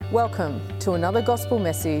Welcome to another Gospel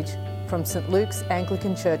message from St Luke's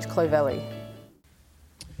Anglican Church, Clovelly.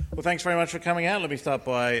 Well, thanks very much for coming out. Let me start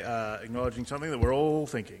by acknowledging something that we're all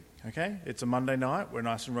thinking, okay? It's a Monday night. We're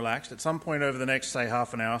nice and relaxed. At some point over the next, say,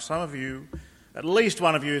 half an hour, some of you, at least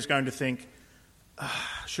one of you, is going to think,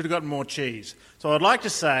 should have gotten more cheese. So I'd like to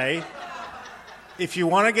say, if you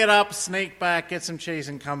want to get up, sneak back, get some cheese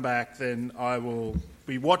and come back, then I will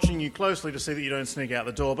be watching you closely to see that you don't sneak out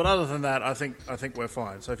the door. But other than that, I think we're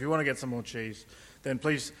fine. So if you want to get some more cheese, then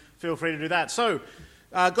please feel free to do that. So,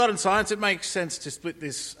 God and Science, it makes sense to split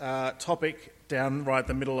this topic down right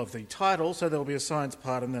the middle of the title. So there'll be a science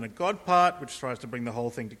part and then a God part, which tries to bring the whole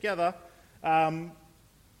thing together.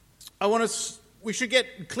 We should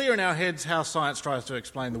get clear in our heads how science tries to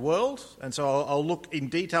explain the world. And so I'll look in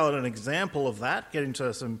detail at an example of that, get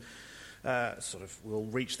into some we'll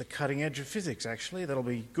reach the cutting edge of physics, actually. That'll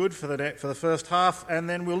be good for the first half. And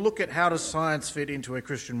then we'll look at how does science fit into a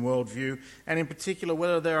Christian worldview, and in particular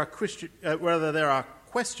whether there are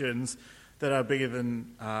questions that are bigger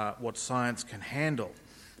than what science can handle.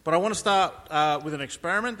 But I want to start with an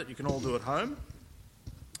experiment that you can all do at home.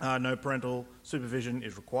 No parental supervision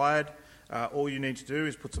is required. All you need to do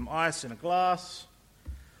is put some ice in a glass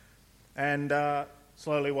and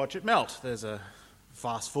slowly watch it melt. There's a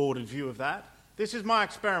fast-forwarded view of that. This is my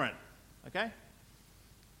experiment, okay?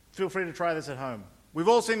 Feel free to try this at home. We've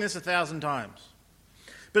all seen this 1,000 times.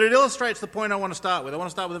 But it illustrates the point I want to start with. I want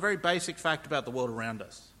to start with a very basic fact about the world around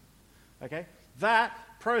us, okay? That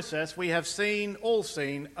process we have all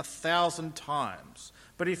seen 1,000 times.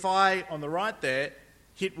 But if I, on the right there,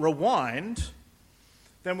 hit rewind,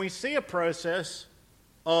 then we see a process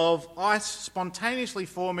of ice spontaneously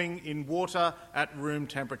forming in water at room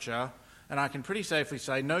temperature. And I can pretty safely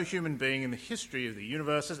say no human being in the history of the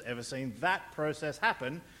universe has ever seen that process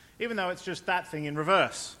happen, even though it's just that thing in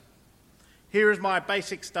reverse. Here is my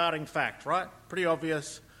basic starting fact, right? Pretty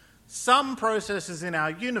obvious. Some processes in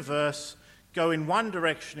our universe go in one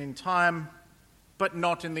direction in time, but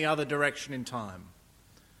not in the other direction in time.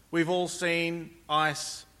 We've all seen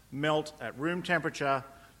ice melt at room temperature.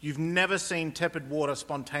 You've never seen tepid water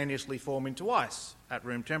spontaneously form into ice at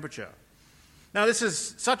room temperature. Now, this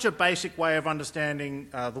is such a basic way of understanding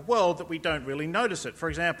the world that we don't really notice it. For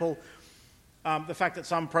example, the fact that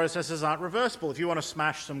some processes aren't reversible. If you want to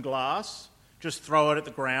smash some glass, just throw it at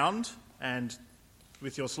the ground and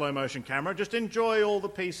with your slow-motion camera, just enjoy all the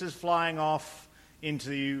pieces flying off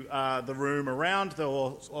into the room around. There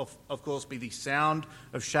will, of course, be the sound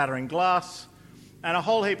of shattering glass and a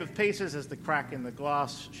whole heap of pieces, as the crack in the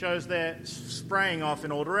glass shows there, spraying off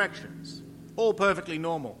in all directions. All perfectly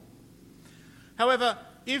normal. However,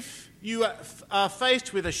 if you are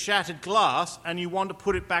faced with a shattered glass and you want to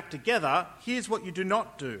put it back together, here's what you do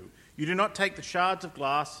not do. You do not take the shards of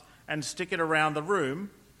glass and stick it around the room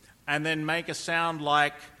and then make a sound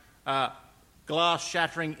like glass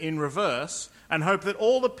shattering in reverse and hope that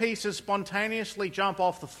all the pieces spontaneously jump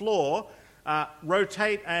off the floor,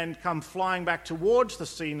 rotate and come flying back towards the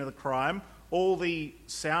scene of the crime. All the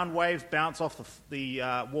sound waves bounce off the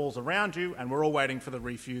walls around you, and we're all waiting for the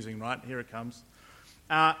refusing, right? Here it comes.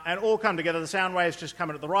 And all come together. The sound waves just come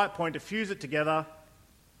in at the right point to fuse it together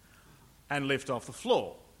and lift off the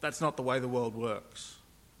floor. That's not the way the world works.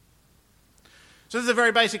 So this is a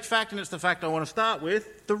very basic fact, and it's the fact I want to start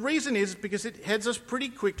with. The reason is because it heads us pretty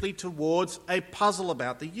quickly towards a puzzle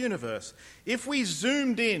about the universe. If we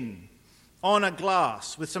zoomed in on a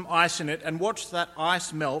glass with some ice in it and watched that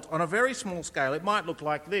ice melt on a very small scale, it might look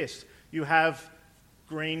like this. You have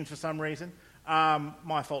green for some reason,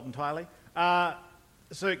 my fault entirely.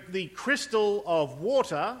 So the crystal of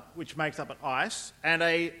water, which makes up an ice, and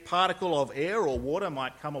a particle of air or water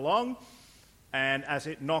might come along, and as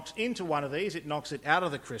it knocks into one of these, it knocks it out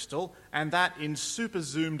of the crystal, and that, in super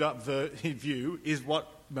zoomed up view, is what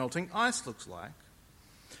melting ice looks like.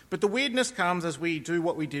 But the weirdness comes as we do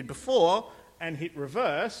what we did before and hit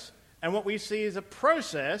reverse, and what we see is a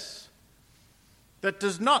process that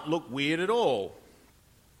does not look weird at all.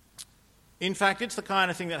 In fact, it's the kind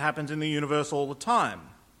of thing that happens in the universe all the time,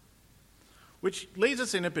 which leaves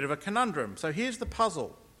us in a bit of a conundrum. So here's the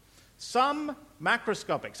puzzle. Some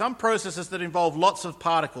processes that involve lots of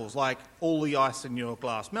particles, like all the ice in your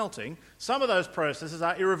glass melting, some of those processes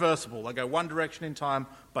are irreversible. They go one direction in time,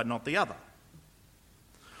 but not the other.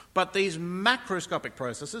 But these macroscopic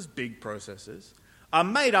processes, big processes, are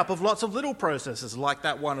made up of lots of little processes, like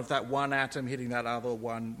that one atom hitting that other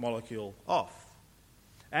one molecule off.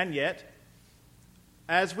 And yet,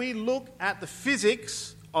 as we look at the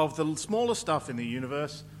physics of the smaller stuff in the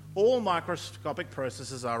universe, all microscopic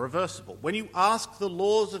processes are reversible. When you ask the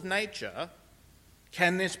laws of nature,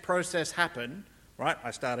 can this process happen, right?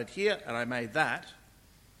 I started here and I made that.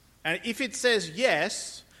 And if it says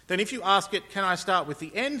yes, then if you ask it, can I start with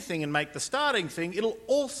the end thing and make the starting thing, it'll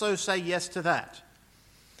also say yes to that.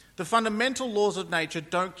 The fundamental laws of nature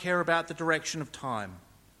don't care about the direction of time.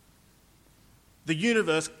 The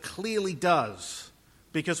universe clearly does,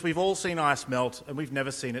 because we've all seen ice melt and we've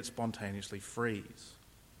never seen it spontaneously freeze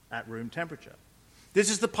at room temperature.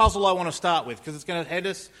 This is the puzzle I want to start with, because it's going to head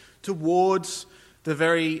us towards the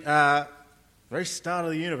very start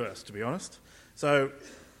of the universe, to be honest. So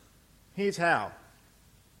here's how.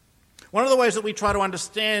 One of the ways that we try to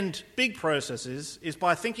understand big processes is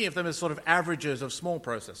by thinking of them as sort of averages of small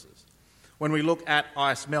processes. When we look at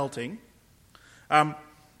ice melting,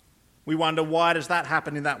 we wonder, why does that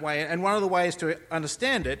happen in that way? And one of the ways to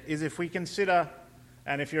understand it is if we consider,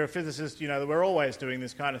 and if you're a physicist, you know that we're always doing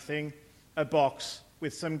this kind of thing, a box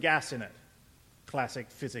with some gas in it. Classic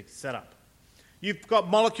physics setup. You've got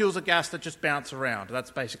molecules of gas that just bounce around. That's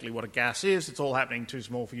basically what a gas is. It's all happening too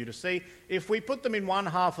small for you to see. If we put them in one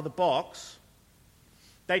half of the box,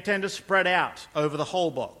 they tend to spread out over the whole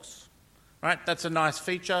box. Right? That's a nice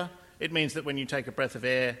feature. It means that when you take a breath of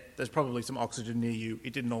air, there's probably some oxygen near you.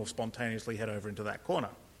 It didn't all spontaneously head over into that corner.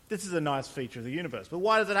 This is a nice feature of the universe. But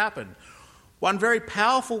why does it happen? One very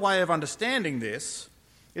powerful way of understanding this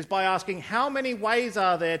is by asking, how many ways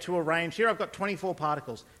are there to arrange, here I've got 24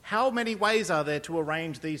 particles, how many ways are there to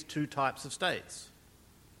arrange these two types of states?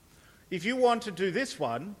 If you want to do this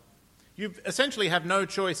one, you essentially have no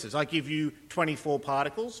choices. I give you 24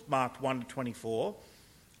 particles, marked 1 to 24,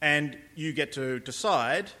 and you get to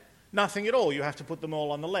decide nothing at all. You have to put them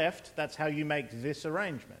all on the left. That's how you make this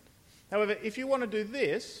arrangement. However, if you want to do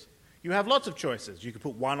this, you have lots of choices. You could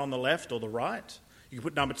put 1 on the left or the right. You can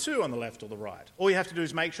put number 2 on the left or the right. All you have to do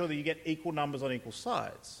is make sure that you get equal numbers on equal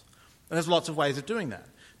sides. And there's lots of ways of doing that.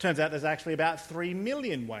 Turns out there's actually about 3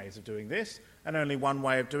 million ways of doing this, and only one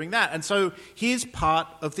way of doing that. And so here's part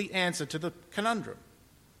of the answer to the conundrum.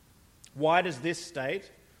 Why does this state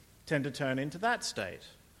tend to turn into that state?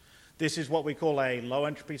 This is what we call a low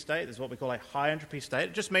entropy state. This is what we call a high entropy state.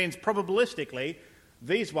 It just means probabilistically,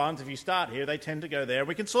 these ones, if you start here, they tend to go there.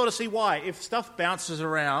 We can sort of see why. If stuff bounces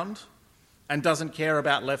around and doesn't care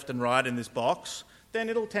about left and right in this box, then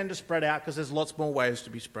it'll tend to spread out because there's lots more ways to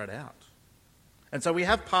be spread out. And so we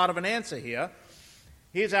have part of an answer here.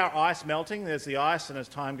 Here's our ice melting. There's the ice, and as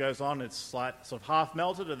time goes on, it's sort of half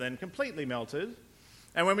melted and then completely melted.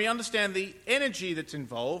 And when we understand the energy that's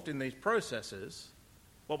involved in these processes,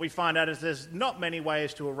 what we find out is there's not many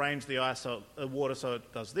ways to arrange the ice or the water so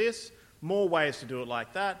it does this, more ways to do it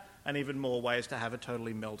like that, and even more ways to have a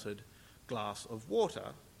totally melted glass of water.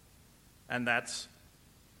 And that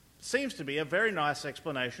seems to be a very nice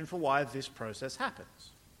explanation for why this process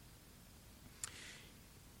happens.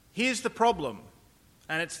 Here's the problem,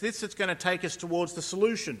 and it's this that's going to take us towards the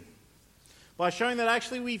solution, by showing that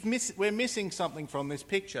actually we're missing something from this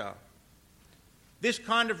picture. This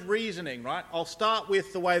kind of reasoning, right? I'll start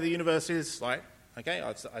with the way the universe is, like, okay,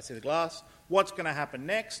 I see the glass. What's going to happen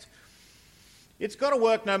next? It's got to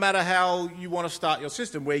work no matter how you want to start your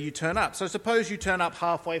system, where you turn up. So suppose you turn up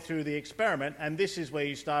halfway through the experiment, and this is where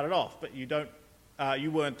you started off, but you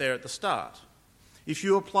weren't there at the start. If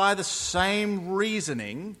you apply the same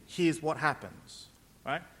reasoning, here's what happens,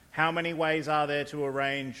 right? How many ways are there to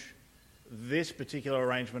arrange this particular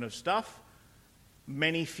arrangement of stuff?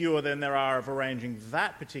 Many fewer than there are of arranging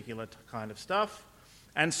that particular kind of stuff.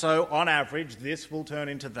 And so, on average, this will turn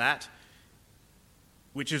into that,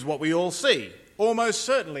 which is what we all see. Almost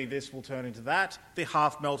certainly this will turn into that. The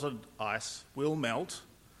half-melted ice will melt.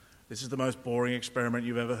 This is the most boring experiment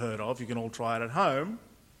you've ever heard of. You can all try it at home.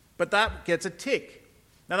 But that gets a tick.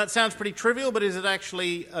 Now, that sounds pretty trivial, but is it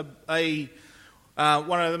actually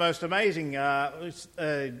one of the most amazing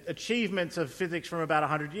achievements of physics from about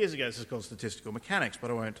 100 years ago? This is called statistical mechanics, but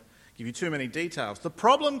I won't give you too many details. The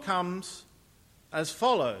problem comes as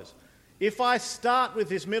follows. If I start with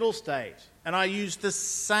this middle state and I use the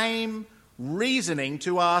same reasoning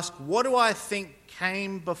to ask, what do I think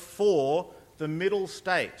came before the middle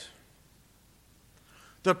state?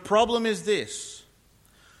 The problem is this.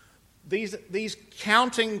 These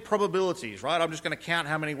counting probabilities, right? I'm just going to count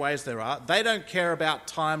how many ways there are. They don't care about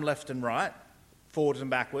time left and right, forwards and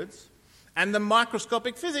backwards. And the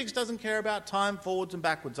microscopic physics doesn't care about time forwards and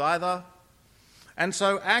backwards either. And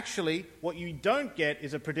so actually what you don't get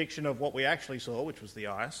is a prediction of what we actually saw, which was the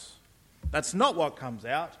ice. That's not what comes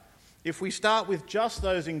out. If we start with just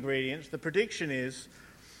those ingredients, the prediction is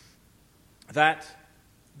that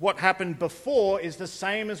what happened before is the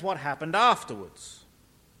same as what happened afterwards,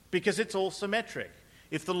 because it's all symmetric.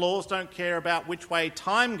 If the laws don't care about which way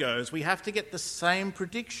time goes, we have to get the same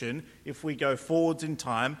prediction if we go forwards in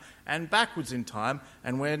time and backwards in time,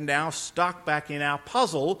 and we're now stuck back in our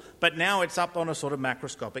puzzle, but now it's up on a sort of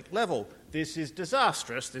macroscopic level. This is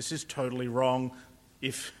disastrous. This is totally wrong.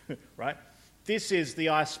 Right? This is the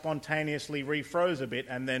ice spontaneously refroze a bit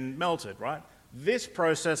and then melted, right? This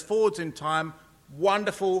process, forwards in time,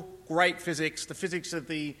 wonderful, great physics, the physics of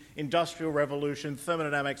the Industrial Revolution,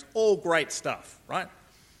 thermodynamics, all great stuff, right?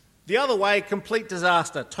 The other way, complete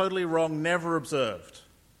disaster, totally wrong, never observed.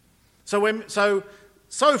 So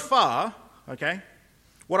far, okay,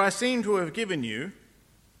 what I seem to have given you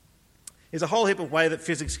is a whole heap of way that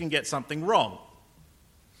physics can get something wrong.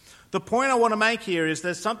 The point I want to make here is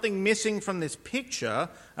there's something missing from this picture,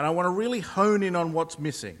 and I want to really hone in on what's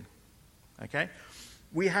missing, okay?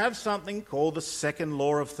 We have something called the second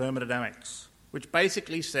law of thermodynamics, which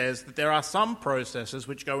basically says that there are some processes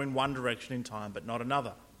which go in one direction in time but not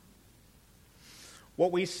another.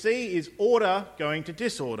 What we see is order going to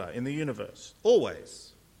disorder in the universe,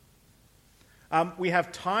 always. We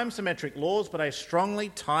have time-symmetric laws, but a strongly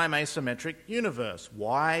time-asymmetric universe.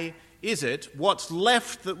 Why is it? What's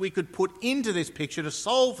left that we could put into this picture to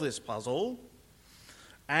solve this puzzle?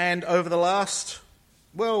 And over the last,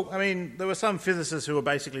 there were some physicists who were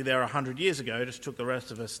basically there 100 years ago. It just took the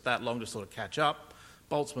rest of us that long to sort of catch up.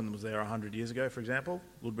 Boltzmann was there 100 years ago, for example.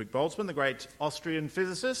 Ludwig Boltzmann, the great Austrian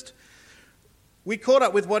physicist. We caught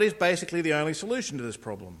up with what is basically the only solution to this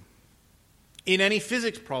problem. In any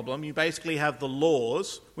physics problem, you basically have the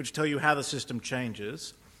laws, which tell you how the system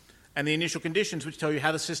changes, and the initial conditions, which tell you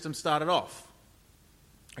how the system started off.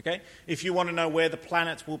 Okay? If you want to know where the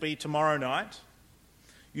planets will be tomorrow night,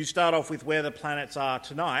 you start off with where the planets are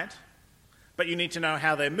tonight, but you need to know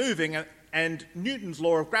how they're moving, and Newton's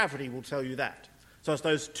law of gravity will tell you that. So it's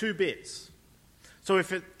those two bits. So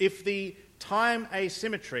if the time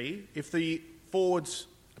asymmetry, if the forwards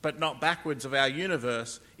but not backwards of our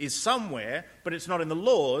universe is somewhere, but it's not in the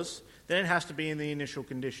laws, then it has to be in the initial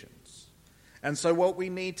conditions. And so what we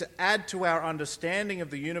need to add to our understanding of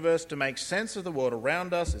the universe to make sense of the world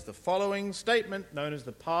around us is the following statement known as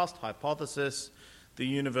the past hypothesis. The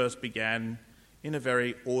universe began in a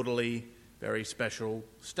very orderly, very special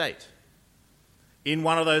state. In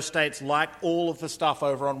one of those states, like all of the stuff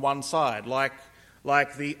over on one side, like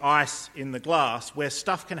the ice in the glass, where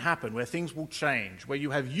stuff can happen, where things will change, where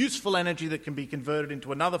you have useful energy that can be converted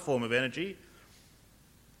into another form of energy,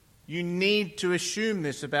 you need to assume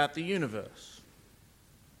this about the universe.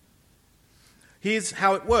 Here's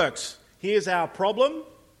how it works. Here's our problem,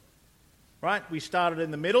 right? We started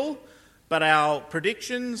in the middle, but our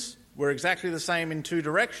predictions were exactly the same in two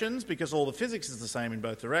directions because all the physics is the same in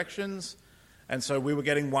both directions, and so we were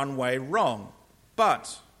getting one way wrong.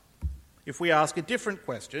 But if we ask a different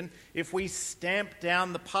question, if we stamp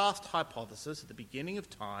down the past hypothesis at the beginning of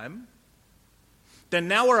time, then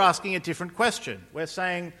now we're asking a different question. We're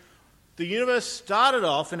saying the universe started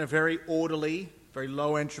off in a very orderly, very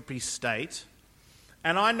low entropy state,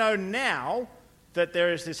 and I know now that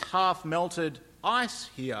there is this half-melted ice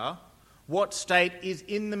here, what state is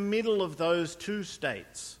in the middle of those two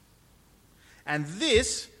states. And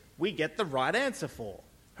this we get the right answer for.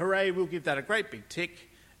 Hooray, we'll give that a great big tick.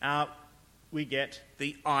 We get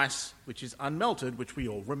the ice which is unmelted, which we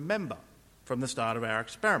all remember from the start of our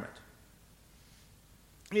experiment.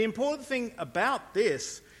 The important thing about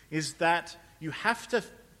this is that you have to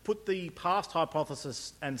put the past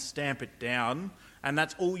hypothesis and stamp it down, and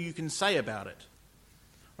that's all you can say about it.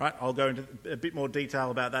 Right? I'll go into a bit more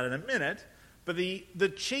detail about that in a minute, but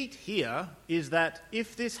the cheat here is that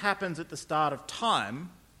if this happens at the start of time,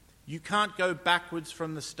 you can't go backwards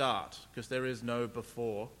from the start because there is no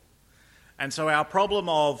before. And so our problem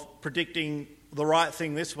of predicting the right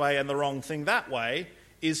thing this way and the wrong thing that way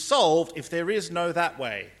is solved if there is no that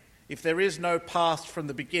way. If there is no past from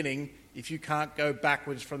the beginning, if you can't go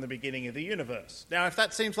backwards from the beginning of the universe. Now, if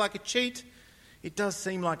that seems like a cheat, it does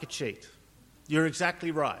seem like a cheat. You're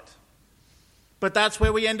exactly right. But that's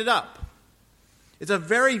where we ended up. It's a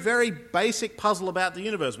very, very basic puzzle about the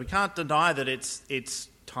universe. We can't deny that it's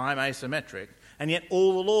time asymmetric. And yet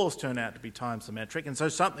all the laws turn out to be time-symmetric, and so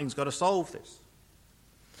something's got to solve this.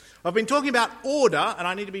 I've been talking about order, and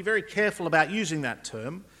I need to be very careful about using that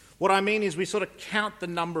term. What I mean is we sort of count the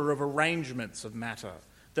number of arrangements of matter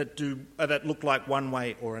that look like one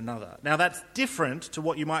way or another. Now, that's different to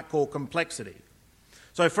what you might call complexity.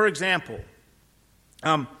 So, for example,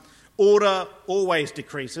 order always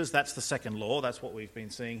decreases. That's the second law. That's what we've been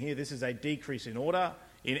seeing here. This is a decrease in order.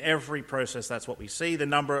 In every process, that's what we see.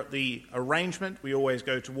 The arrangement, we always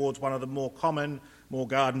go towards one of the more common, more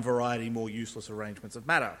garden variety, more useless arrangements of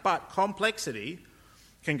matter. But complexity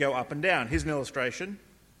can go up and down. Here's an illustration.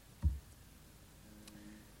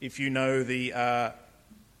 If you know the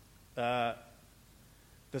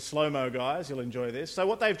slow-mo guys, you'll enjoy this. So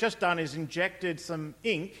what they've just done is injected some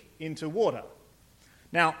ink into water.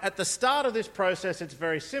 Now, at the start of this process, it's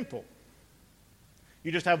very simple.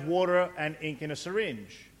 You just have water and ink in a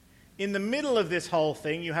syringe. In the middle of this whole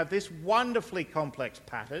thing, you have this wonderfully complex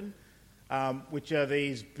pattern, which are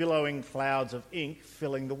these billowing clouds of ink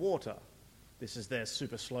filling the water. This is their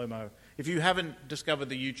super slow-mo. If you haven't discovered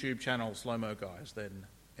the YouTube channel Slow-Mo Guys, then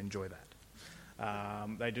enjoy that.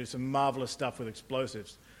 They do some marvellous stuff with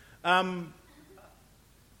explosives.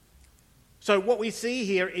 So what we see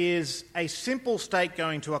here is a simple state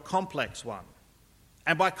going to a complex one.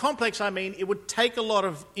 And by complex, I mean it would take a lot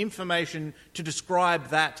of information to describe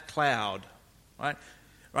that cloud. Right?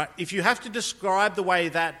 If you have to describe the way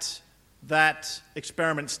that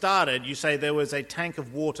experiment started, you say there was a tank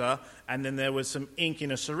of water and then there was some ink in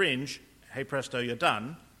a syringe. Hey presto, you're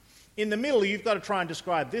done. In the middle, you've got to try and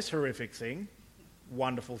describe this horrific thing,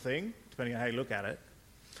 wonderful thing, depending on how you look at it.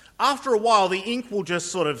 After a while, the ink will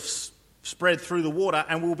just sort of spread through the water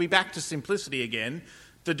and we'll be back to simplicity again.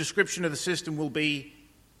 The description of the system will be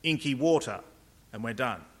inky water, and we're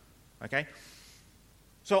done. Okay?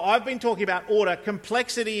 So I've been talking about order.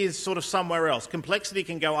 Complexity is sort of somewhere else. Complexity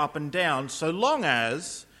can go up and down so long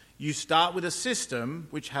as you start with a system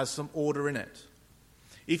which has some order in it.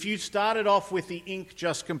 If you started off with the ink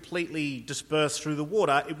just completely dispersed through the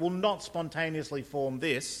water, it will not spontaneously form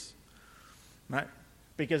this, right?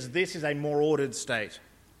 Because this is a more ordered state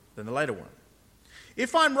than the later one.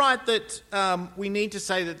 If I'm right that we need to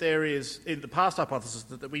say that there is, in the past hypothesis,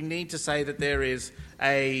 that we need to say that there is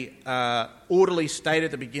a orderly state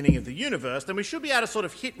at the beginning of the universe, then we should be able to sort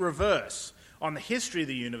of hit reverse on the history of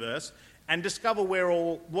the universe and discover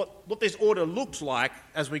what this order looks like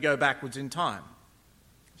as we go backwards in time.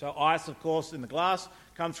 So ice, of course, in the glass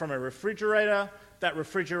comes from a refrigerator. That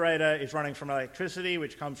refrigerator is running from electricity,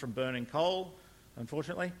 which comes from burning coal,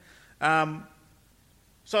 unfortunately.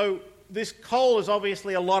 So this coal is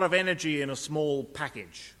obviously a lot of energy in a small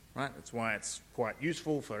package, right? That's why it's quite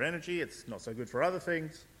useful for energy. It's not so good for other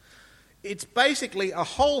things. It's basically a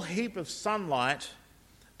whole heap of sunlight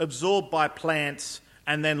absorbed by plants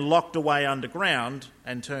and then locked away underground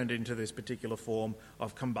and turned into this particular form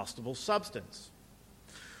of combustible substance.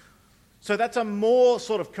 So that's a more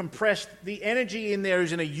sort of compressed, the energy in there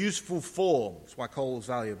is in a useful form. That's why coal is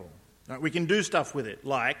valuable. Right? We can do stuff with it,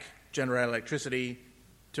 like generate electricity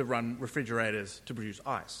to run refrigerators to produce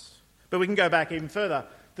ice. But we can go back even further.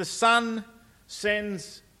 The sun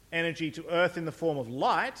sends energy to Earth in the form of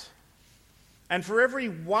light, and for every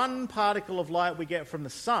one particle of light we get from the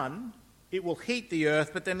sun, it will heat the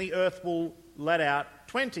Earth, but then the Earth will let out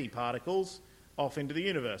 20 particles off into the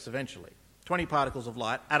universe eventually. 20 particles of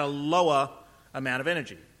light at a lower amount of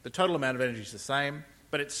energy. The total amount of energy is the same,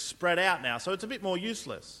 but it's spread out now, so it's a bit more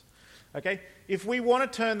useless. Okay? If we want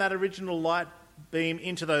to turn that original light beam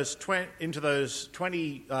into those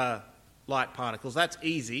 20 light particles, that's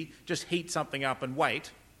easy. Just heat something up and wait.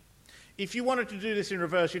 If you wanted to do this in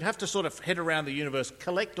reverse, you'd have to sort of head around the universe,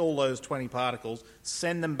 collect all those 20 particles,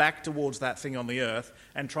 send them back towards that thing on the Earth,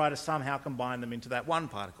 and try to somehow combine them into that one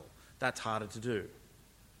particle. That's harder to do.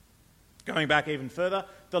 Going back even further,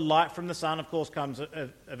 the light from the sun, of course, comes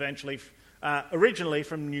originally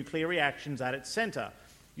from nuclear reactions at its centre.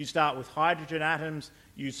 You start with hydrogen atoms,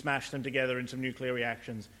 you smash them together in some nuclear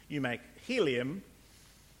reactions, you make helium,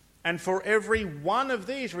 and for every one of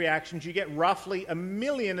these reactions, you get roughly 1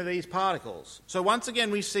 million of these particles. So once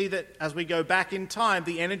again, we see that as we go back in time,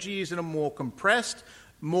 the energy is in a more compressed,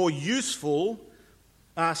 more useful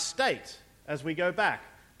state as we go back.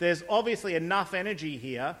 There's obviously enough energy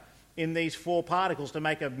here in these 4 particles to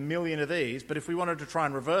make 1 million of these, but if we wanted to try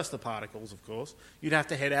and reverse the particles, of course, you'd have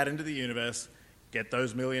to head out into the universe, get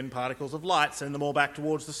those 1 million particles of light, send them all back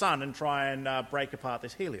towards the sun, and try and break apart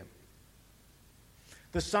this helium.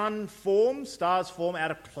 The sun stars form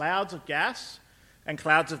out of clouds of gas, and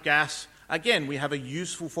clouds of gas, again, we have a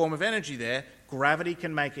useful form of energy there. Gravity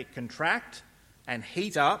can make it contract and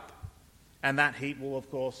heat up, and that heat will, of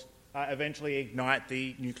course, eventually ignite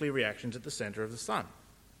the nuclear reactions at the centre of the sun.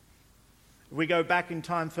 If we go back in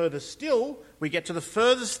time further still, we get to the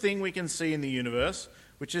furthest thing we can see in the universe,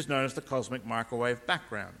 which is known as the cosmic microwave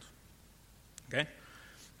background. Okay?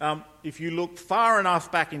 If you look far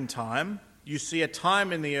enough back in time, you see a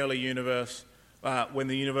time in the early universe when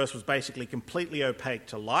the universe was basically completely opaque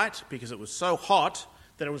to light because it was so hot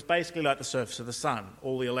that it was basically like the surface of the sun.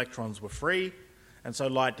 All the electrons were free, and so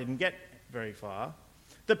light didn't get very far.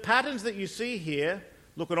 The patterns that you see here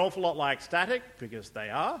look an awful lot like static, because they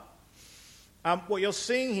are. What you're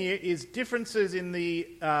seeing here is differences in the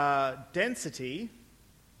density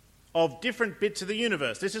of different bits of the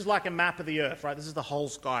universe. This is like a map of the Earth, right? This is the whole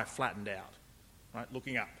sky flattened out, right?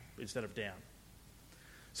 Looking up instead of down.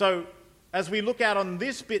 So as we look out on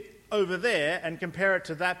this bit over there and compare it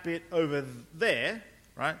to that bit over there,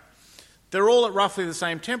 right? They're all at roughly the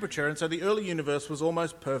same temperature, and so the early universe was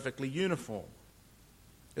almost perfectly uniform.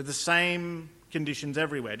 They're the same conditions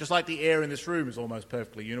everywhere. Just like the air in this room is almost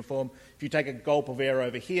perfectly uniform. If you take a gulp of air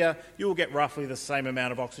over here, you will get roughly the same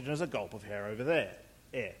amount of oxygen as a gulp of air over there.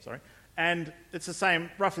 And it's the same,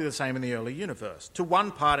 roughly the same in the early universe, to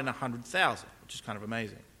 1 part in 100,000, which is kind of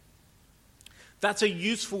amazing. That's a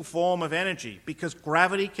useful form of energy because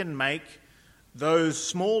gravity can make those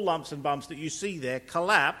small lumps and bumps that you see there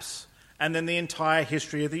collapse, and then the entire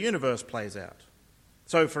history of the universe plays out.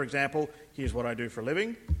 So, for example, here's what I do for a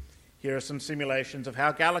living. Here are some simulations of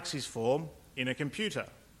how galaxies form in a computer.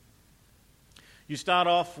 You start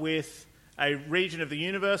off with a region of the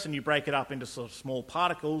universe and you break it up into sort of small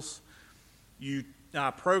particles. You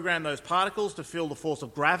program those particles to feel the force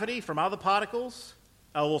of gravity from other particles.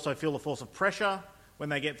 They'll also feel the force of pressure. When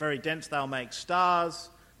they get very dense, they'll make stars.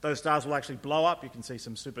 Those stars will actually blow up. You can see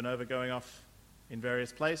some supernova going off in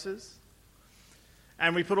various places.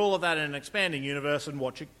 And we put all of that in an expanding universe and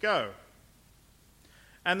watch it go.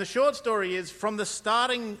 And the short story is, from the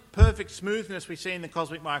starting perfect smoothness we see in the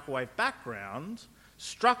cosmic microwave background,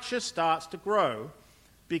 structure starts to grow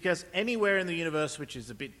because anywhere in the universe which is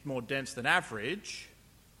a bit more dense than average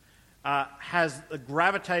has a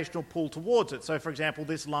gravitational pull towards it. So, for example,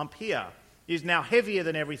 this lump here is now heavier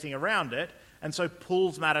than everything around it, and so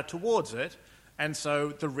pulls matter towards it, and so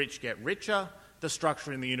the rich get richer, the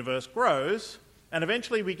structure in the universe grows, and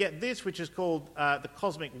eventually we get this, which is called the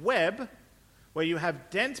cosmic web, where you have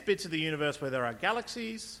dense bits of the universe where there are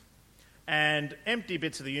galaxies, and empty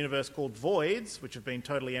bits of the universe called voids, which have been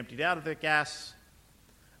totally emptied out of their gas,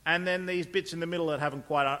 and then these bits in the middle that haven't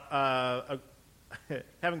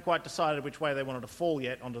quite decided which way they wanted to fall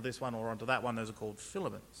yet, onto this one or onto that one. Those are called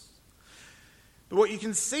filaments. But what you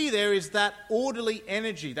can see there is that orderly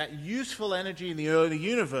energy, that useful energy in the early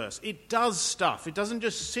universe. It does stuff. It doesn't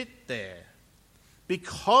just sit there.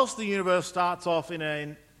 Because the universe starts off in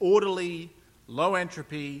an orderly, low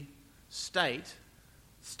entropy state,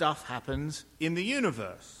 stuff happens in the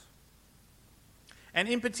universe. And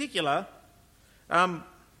in particular,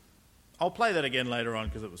 I'll play that again later on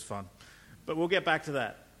because it was fun, but we'll get back to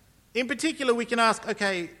that. In particular, we can ask,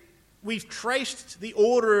 okay, we've traced the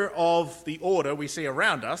order of the order we see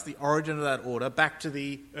around us, the origin of that order, back to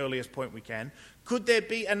the earliest point we can. Could there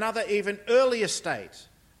be another even earlier state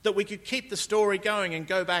that we could keep the story going and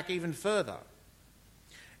go back even further?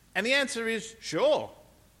 And the answer is sure,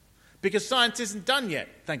 because science isn't done yet.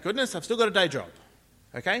 Thank goodness, I've still got a day job,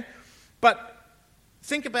 okay? But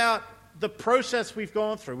think about the process we've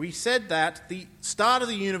gone through. We said that the start of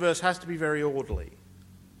the universe has to be very orderly.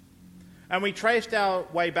 And we traced our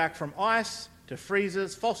way back from ice to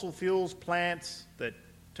freezers, fossil fuels, plants that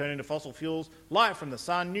turn into fossil fuels, light from the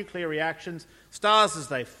sun, nuclear reactions, stars as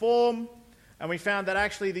they form. And we found that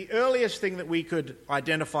actually the earliest thing that we could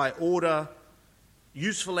identify order,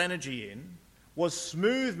 useful energy in, was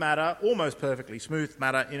smooth matter, almost perfectly smooth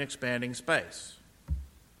matter in expanding space.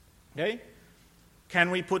 Okay? Can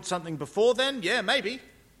we put something before then? Yeah, maybe.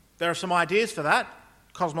 There are some ideas for that.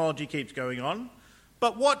 Cosmology keeps going on.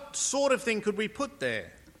 But what sort of thing could we put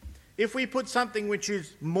there? If we put something which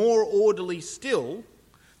is more orderly still,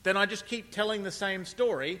 then I just keep telling the same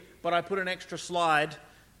story, but I put an extra slide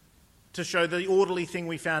to show the orderly thing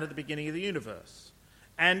we found at the beginning of the universe.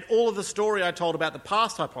 And all of the story I told about the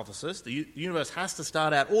past hypothesis, the universe has to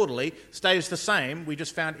start out orderly, stays the same. We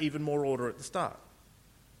just found even more order at the start.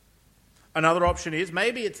 Another option is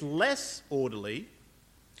maybe it's less orderly,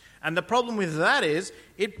 and the problem with that is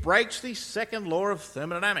it breaks the second law of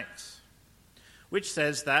thermodynamics, which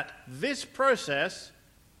says that this process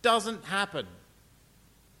doesn't happen.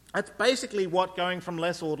 That's basically what going from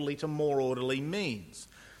less orderly to more orderly means.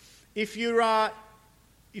 If you're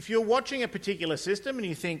watching a particular system and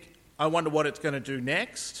you think, I wonder what it's going to do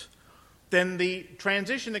next, then the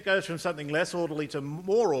transition that goes from something less orderly to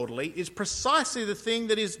more orderly is precisely the thing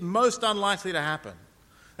that is most unlikely to happen.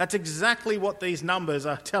 That's exactly what these numbers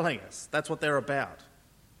are telling us. That's what they're about.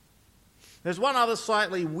 There's one other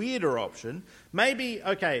slightly weirder option. Maybe,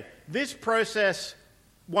 okay, this process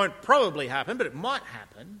won't probably happen, but it might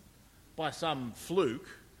happen by some fluke.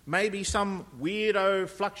 Maybe some weirdo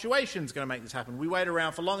fluctuation's going to make this happen. We wait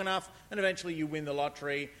around for long enough, and eventually you win the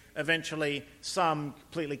lottery. Eventually, some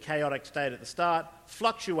completely chaotic state at the start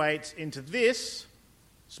fluctuates into this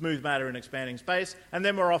smooth matter in expanding space, and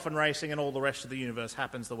then we're off and racing and all the rest of the universe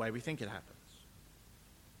happens the way we think it happens.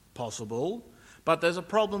 Possible, but there's a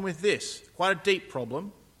problem with this, quite a deep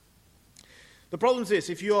problem. The problem is this: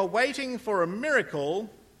 if you are waiting for a miracle,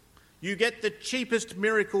 you get the cheapest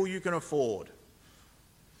miracle you can afford.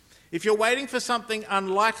 If you're waiting for something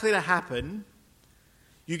unlikely to happen,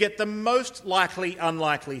 you get the most likely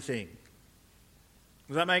unlikely thing.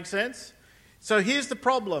 Does that make sense? So here's the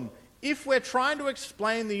problem. If we're trying to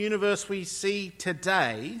explain the universe we see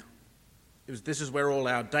today, this is where all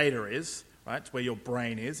our data is, right? It's where your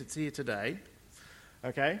brain is. It's here today.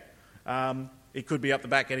 Okay? It could be up the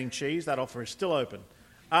back getting cheese. That offer is still open.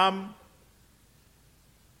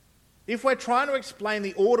 If we're trying to explain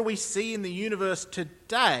the order we see in the universe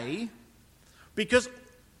today, because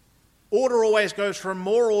order always goes from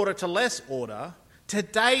more order to less order,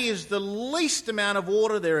 today is the least amount of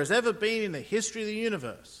order there has ever been in the history of the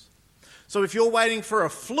universe. So if you're waiting for a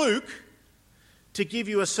fluke to give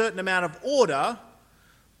you a certain amount of order,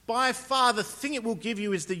 by far the thing it will give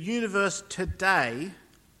you is the universe today,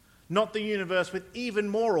 not the universe with even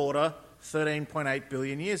more order 13.8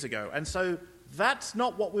 billion years ago. And so that's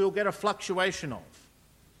not what we'll get a fluctuation of,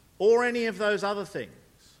 or any of those other things.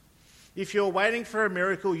 If you're waiting for a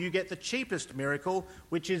miracle, you get the cheapest miracle,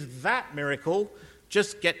 which is that miracle,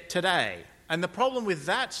 just get today. And the problem with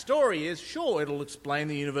that story is, sure, it'll explain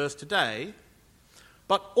the universe today,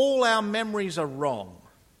 but all our memories are wrong.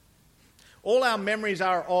 All our memories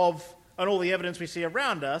are of, and all the evidence we see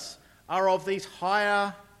around us, are of these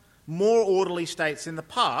higher, more orderly states in the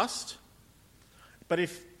past. But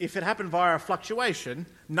if it happened via a fluctuation,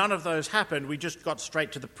 none of those happened. We just got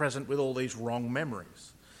straight to the present with all these wrong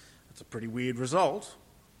memories. That's a pretty weird result.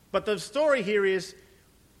 But the story here is,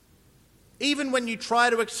 even when you try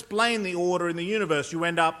to explain the order in the universe, you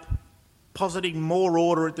end up positing more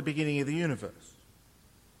order at the beginning of the universe.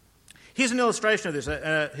 Here's an illustration of this,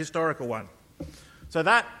 a historical one. So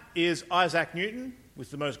that is Isaac Newton, with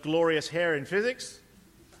the most glorious hair in physics.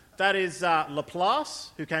 That is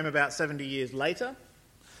Laplace, who came about 70 years later.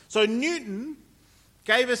 So Newton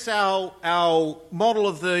gave us our model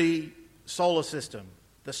of the solar system.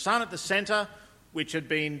 The sun at the centre, which had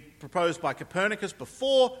been proposed by Copernicus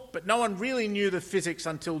before, but no one really knew the physics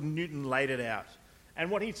until Newton laid it out.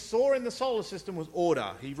 And what he saw in the solar system was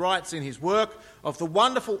order. He writes in his work of the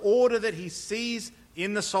wonderful order that he sees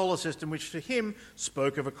in the solar system, which to him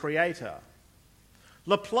spoke of a creator.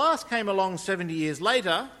 Laplace came along 70 years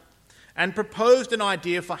later and proposed an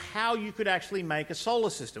idea for how you could actually make a solar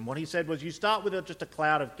system. What he said was, you start with just a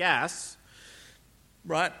cloud of gas,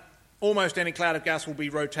 right? Almost any cloud of gas will be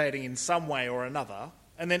rotating in some way or another.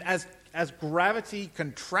 And then as gravity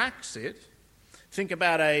contracts it, think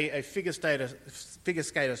about a figure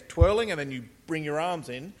skater twirling, and then you bring your arms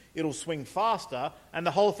in, it'll swing faster, and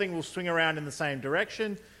the whole thing will swing around in the same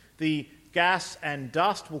direction. The gas and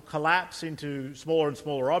dust will collapse into smaller and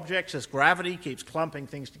smaller objects as gravity keeps clumping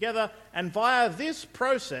things together. And via this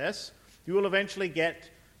process, you will eventually get,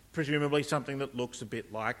 presumably, something that looks a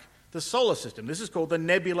bit like the solar system. This is called the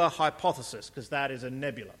nebula hypothesis, because that is a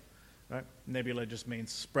nebula. Right? Nebula just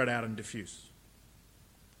means spread out and diffuse.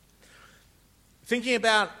 Thinking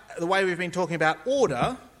about the way we've been talking about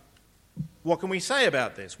order, what can we say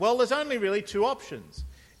about this? Well, there's only really two options.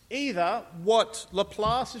 Either what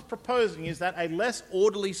Laplace is proposing is that a less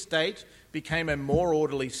orderly state became a more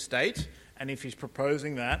orderly state, and if he's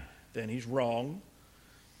proposing that, then he's wrong.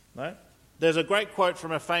 Right? There's a great quote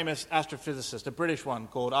from a famous astrophysicist, a British one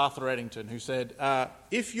called Arthur Eddington, who said,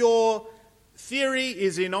 if your theory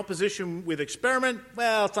is in opposition with experiment,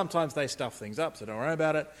 well, sometimes they stuff things up, so don't worry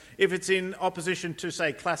about it. If it's in opposition to,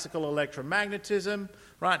 say, classical electromagnetism,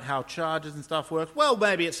 right, how charges and stuff work, well,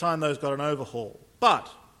 maybe it's time those got an overhaul.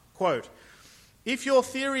 But, quote, if your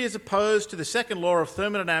theory is opposed to the second law of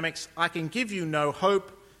thermodynamics, I can give you no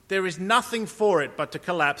hope. There is nothing for it but to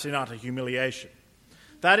collapse in utter humiliation.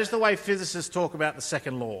 That is the way physicists talk about the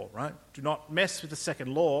second law, right? Do not mess with the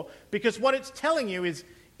second law, because what it's telling you is,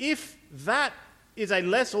 if that is a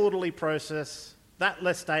less orderly process, that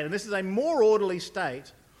less state, and this is a more orderly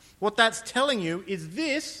state, what that's telling you is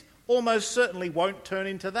this almost certainly won't turn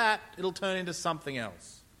into that, it'll turn into something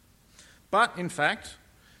else. But, in fact,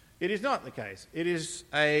 it is not the case. It is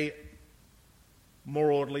a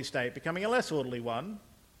more orderly state becoming a less orderly one,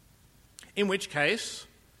 in which case,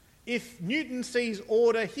 if Newton sees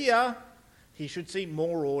order here, he should see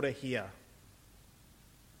more order here.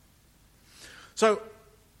 So,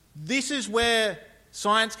 this is where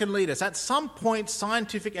science can lead us. At some point,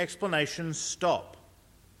 scientific explanations stop.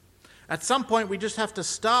 At some point, we just have to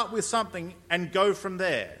start with something and go from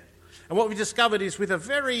there. And what we discovered is, with a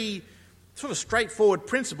very sort of straightforward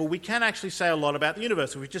principle, we can actually say a lot about the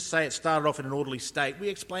universe. If we just say it started off in an orderly state, we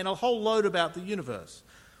explain a whole load about the universe.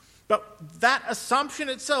 But that assumption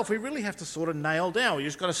itself, we really have to sort of nail down. We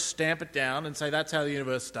just got to stamp it down and say that's how the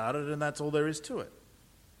universe started and that's all there is to it.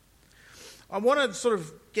 I want to sort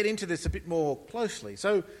of get into this a bit more closely.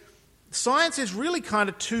 So science is really kind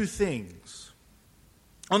of two things.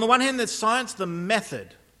 On the one hand, there's science the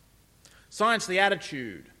method, science the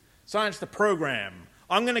attitude, science the program.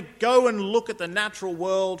 I'm going to go and look at the natural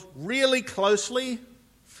world really closely,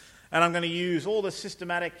 and I'm going to use all the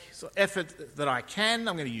systematic effort that I can.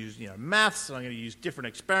 I'm going to use maths, and I'm going to use different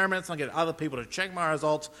experiments. I'm going to get other people to check my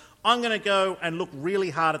results. I'm going to go and look really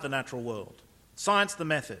hard at the natural world. Science the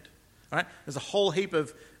method. Right? There's a whole heap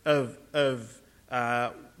of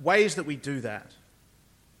ways that we do that.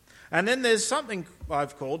 And then there's something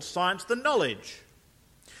I've called science the knowledge,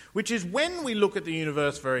 which is when we look at the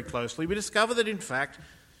universe very closely, we discover that, in fact,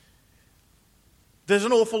 there's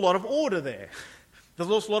an awful lot of order there. There's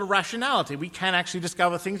an awful lot of rationality. We can actually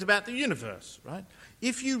discover things about the universe, right?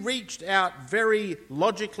 If you reached out very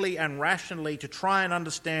logically and rationally to try and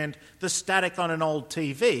understand the static on an old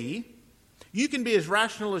TV, you can be as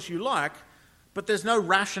rational as you like, but there's no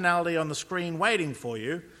rationality on the screen waiting for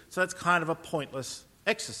you, so that's kind of a pointless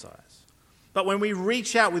exercise. But when we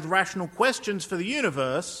reach out with rational questions for the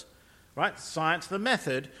universe, right, science the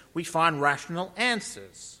method, we find rational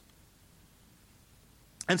answers.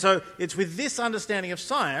 And so it's with this understanding of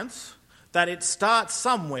science that it starts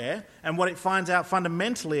somewhere, and what it finds out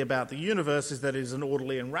fundamentally about the universe is that it is an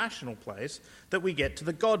orderly and rational place, that we get to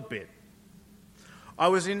the God bit. I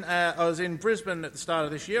was in Brisbane at the start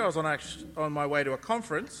of this year. I was on my way to a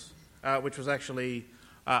conference, which was actually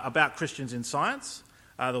about Christians in science.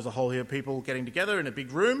 There was a whole heap of people getting together in a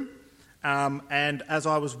big room. And as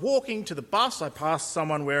I was walking to the bus, I passed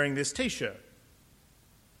someone wearing this T-shirt.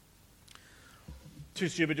 Too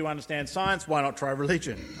stupid to understand science, why not try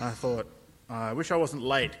religion? I thought, I wish I wasn't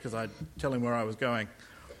late because I'd tell him where I was going.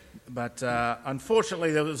 But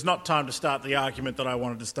unfortunately, there was not time to start the argument that I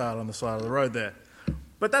wanted to start on the side of the road there.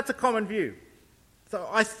 But that's a common view. So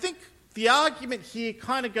I think the argument here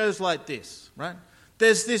kind of goes like this, right?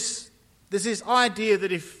 There's this idea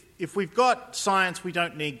that if we've got science, we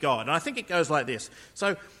don't need God. And I think it goes like this.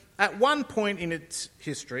 So at one point in its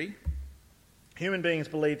history, human beings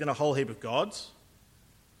believed in a whole heap of gods.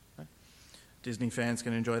 Okay? Disney fans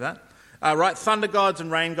can enjoy that. Right? Thunder gods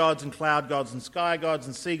and rain gods and cloud gods and sky gods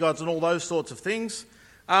and sea gods and all those sorts of things.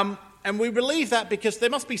 And we believe that because there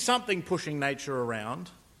must be something pushing nature around.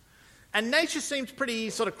 And nature seems pretty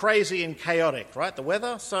sort of crazy and chaotic, right? The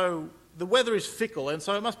weather. So the weather is fickle, and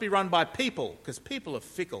so it must be run by people, because people are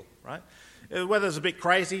fickle, right? The weather's a bit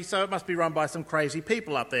crazy, so it must be run by some crazy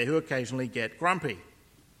people up there who occasionally get grumpy.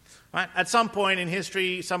 Right? At some point in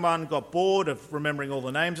history, someone got bored of remembering all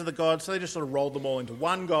the names of the gods, so they just sort of rolled them all into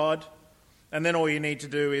one god. And then all you need to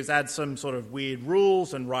do is add some sort of weird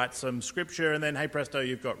rules and write some scripture, and then, hey presto,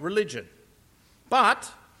 you've got religion.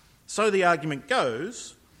 But, so the argument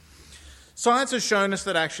goes, science has shown us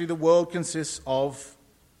that actually the world consists of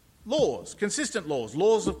laws, consistent laws,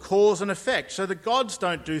 laws of cause and effect. So the gods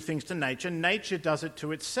don't do things to nature, nature does it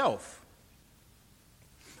to itself.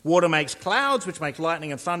 Water makes clouds, which make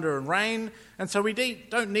lightning and thunder and rain, and so we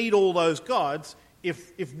don't need all those gods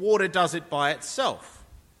if water does it by itself.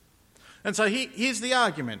 And so here's the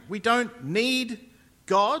argument. We don't need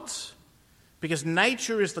gods because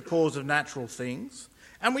nature is the cause of natural things,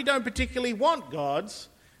 and we don't particularly want gods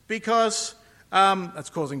because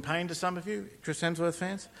that's causing pain to some of you, Chris Hemsworth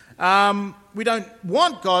fans. We don't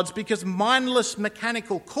want gods because mindless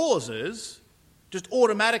mechanical causes, just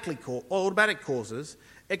automatic causes,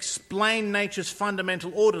 explain nature's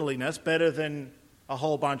fundamental orderliness better than a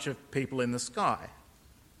whole bunch of people in the sky.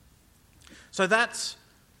 So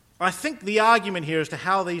I think the argument here as to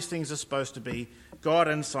how these things are supposed to be, God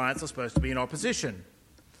and science are supposed to be in opposition.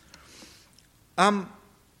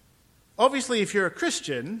 Obviously, if you're a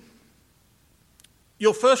Christian,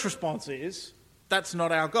 your first response is, that's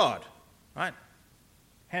not our God, right?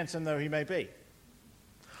 Handsome though he may be.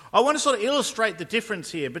 I want to sort of illustrate the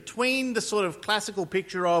difference here between the sort of classical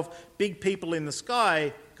picture of big people in the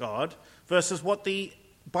sky God versus what the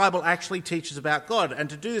Bible actually teaches about God. And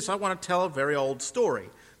to do this, I want to tell a very old story.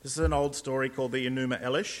 This is an old story called the Enuma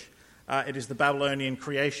Elish. It is the Babylonian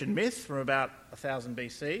creation myth from about 1000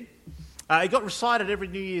 BC. It got recited every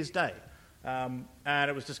New Year's Day, and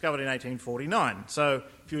it was discovered in 1849. So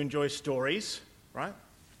if you enjoy stories, right?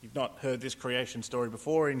 You've not heard this creation story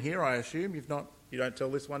before in here, I assume. You don't tell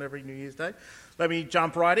this one every New Year's Day. Let me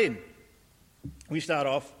jump right in. We start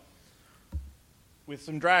off with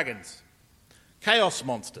some dragons. Chaos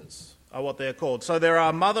monsters are what they're called. So there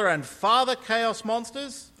are mother and father chaos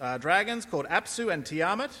monsters, dragons called Apsu and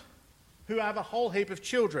Tiamat, who have a whole heap of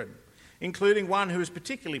children, including one who is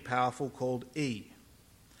particularly powerful called E.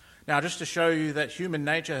 Now, just to show you that human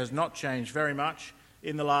nature has not changed very much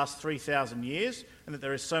in the last 3,000 years, and that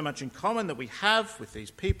there is so much in common that we have with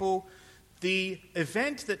these people, the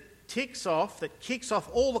event that kicks off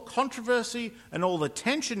all the controversy and all the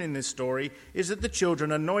tension in this story is that the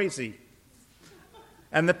children are noisy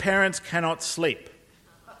and the parents cannot sleep.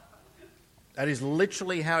 That is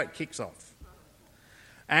literally how it kicks off.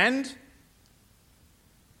 And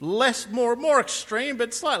more extreme,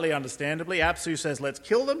 but slightly understandably, Apsu says, let's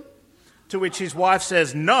kill them, to which his wife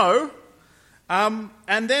says no. And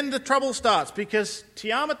then the trouble starts, because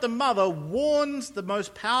Tiamat the mother warns the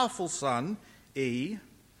most powerful son, E,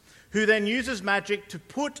 who then uses magic to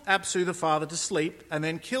put Apsu the father to sleep and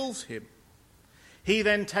then kills him. He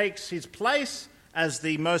then takes his place as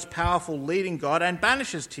the most powerful leading god and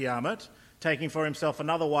banishes Tiamat, taking for himself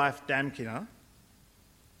another wife, Damkina.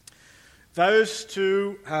 Those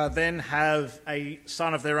two then have a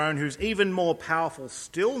son of their own who's even more powerful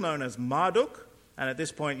still, known as Marduk. And at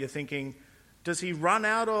this point you're thinking, does he run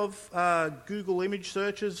out of Google image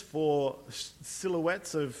searches for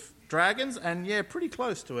silhouettes of dragons? And yeah, pretty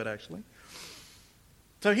close to it, actually.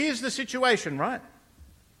 So here's the situation, right?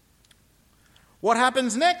 What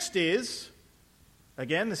happens next is,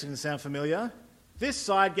 again, this is going to sound familiar, this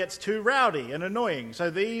side gets too rowdy and annoying.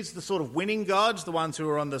 So these, the sort of winning gods, the ones who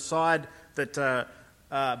are on the side that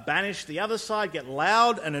banish the other side, get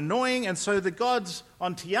loud and annoying, and so the gods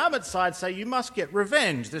on Tiamat's side say, you must get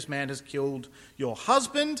revenge. This man has killed your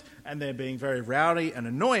husband, and they're being very rowdy and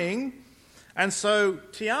annoying. And so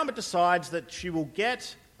Tiamat decides that she will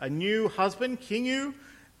get a new husband, Kingu,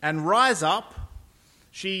 and rise up.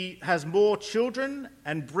 She has more children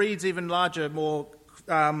and breeds even larger, more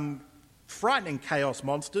frightening chaos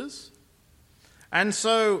monsters. And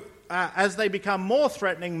so as they become more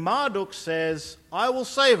threatening, Marduk says, I will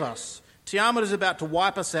save us. Tiamat is about to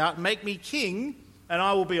wipe us out, make me king, and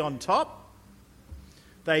I will be on top.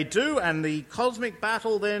 They do, and the cosmic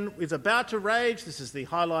battle then is about to rage. This is the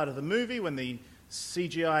highlight of the movie, when the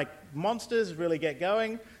CGI monsters really get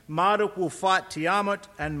going. Marduk will fight Tiamat,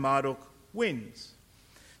 and Marduk wins.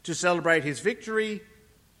 To celebrate his victory,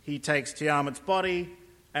 he takes Tiamat's body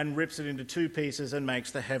and rips it into two pieces and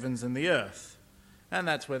makes the heavens and the earth. And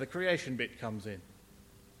that's where the creation bit comes in.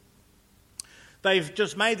 They've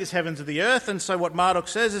just made this heavens and the earth, and so what Marduk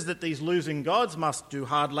says is that these losing gods must do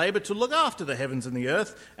hard labour to look after the heavens and the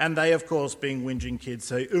earth, and they, of course, being whinging kids,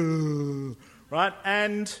 say, ugh, right?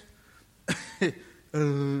 And,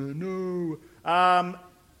 no.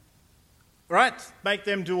 Right? Make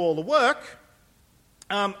them do all the work.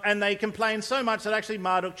 And they complain so much that actually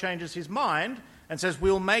Marduk changes his mind and says,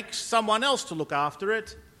 we'll make someone else to look after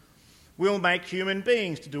it. We'll make human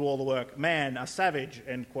beings to do all the work. Man, a savage,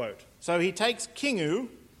 end quote. So he takes Kingu,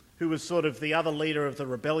 who was sort of the other leader of the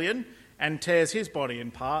rebellion, and tears his body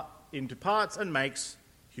into parts and makes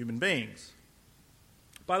human beings.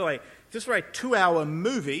 By the way, if this were a 2-hour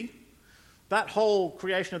movie, that whole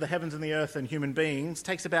creation of the heavens and the earth and human beings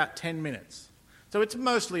takes about 10 minutes. So it's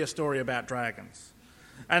mostly a story about dragons.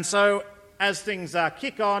 And so as things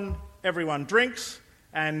kick on, everyone drinks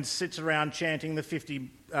and sits around chanting the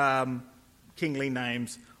 50 kingly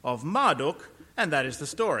names of Marduk, and that is the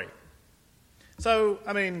story. So,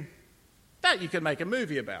 I mean, that you could make a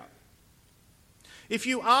movie about. If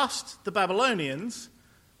you asked the Babylonians,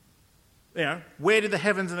 where did the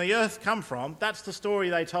heavens and the earth come from, that's the story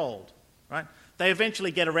they told, right? They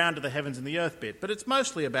eventually get around to the heavens and the earth bit, but it's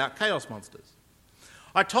mostly about chaos monsters.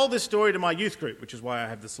 I told this story to my youth group, which is why I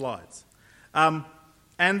have the slides. And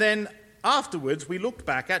then afterwards, we looked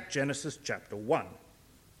back at Genesis chapter 1.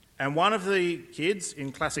 And one of the kids,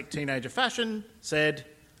 in classic teenager fashion, said,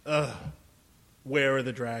 ugh, where are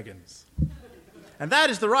the dragons? And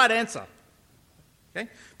that is the right answer. Okay?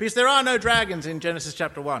 Because there are no dragons in Genesis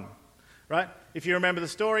chapter 1. Right? If you remember the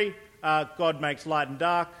story, God makes light and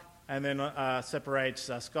dark, and then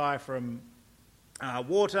separates sky from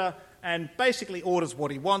water, and basically orders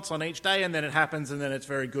what he wants on each day, and then it happens, and then it's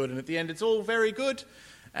very good, and at the end it's all very good.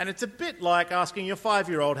 And it's a bit like asking your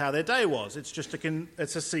 5-year-old how their day was. It's just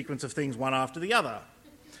it's a sequence of things one after the other.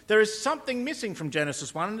 There is something missing from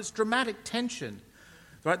Genesis 1, and it's dramatic tension.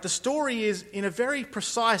 Right? The story is, in a very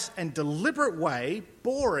precise and deliberate way,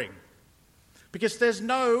 boring. Because there's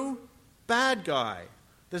no bad guy.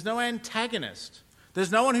 There's no antagonist.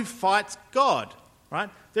 There's no one who fights God. Right?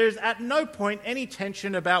 There's at no point any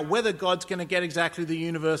tension about whether God's going to get exactly the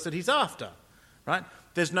universe that he's after. Right?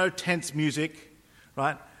 There's no tense music.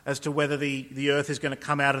 Right? as to whether the earth is going to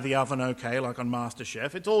come out of the oven okay, like on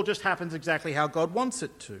MasterChef. It all just happens exactly how God wants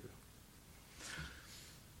it to.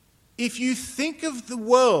 If you think of the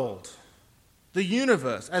world, the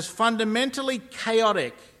universe, as fundamentally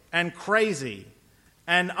chaotic and crazy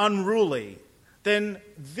and unruly, then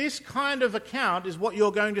this kind of account is what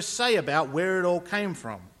you're going to say about where it all came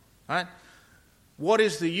from. Right? What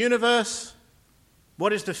is the universe?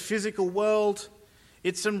 What is the physical world?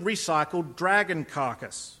 It's some recycled dragon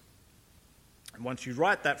carcass. And once you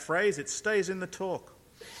write that phrase, it stays in the talk.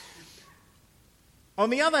 On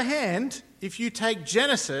the other hand, if you take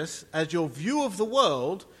Genesis as your view of the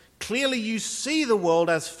world, clearly you see the world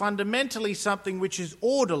as fundamentally something which is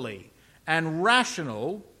orderly and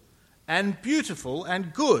rational and beautiful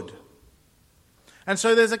and good. And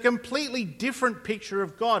so there's a completely different picture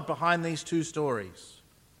of God behind these two stories.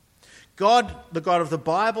 God, the God of the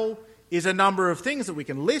Bible, is a number of things that we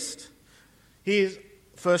can list. He is,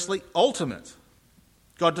 firstly, ultimate.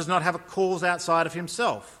 God does not have a cause outside of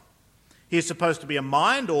himself. He is supposed to be a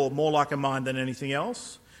mind, or more like a mind than anything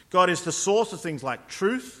else. God is the source of things like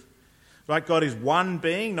truth. Right? God is one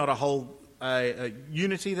being, not a whole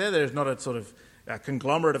unity there. There's not a sort of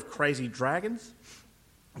conglomerate of crazy dragons.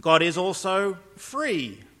 God is also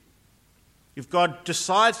free. If God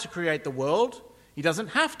decides to create the world, he doesn't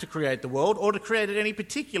have to create the world or to create it any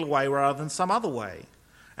particular way rather than some other way.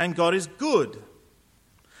 And God is good.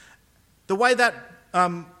 The way that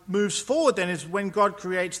moves forward then is when God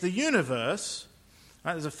creates the universe.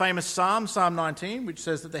 Right? There's a famous psalm, Psalm 19, which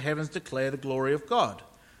says that the heavens declare the glory of God.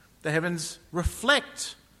 The heavens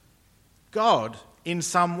reflect God in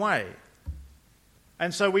some way.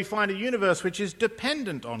 And so we find a universe which is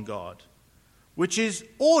dependent on God, which is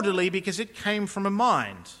orderly because it came from a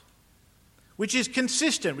mind, which is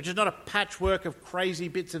consistent, which is not a patchwork of crazy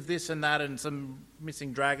bits of this and that and some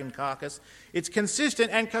missing dragon carcass. It's consistent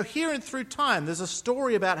and coherent through time. There's a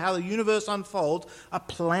story about how the universe unfolds, a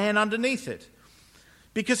plan underneath it.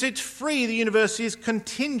 Because it's free, the universe is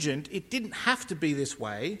contingent. It didn't have to be this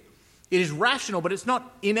way. It is rational, but it's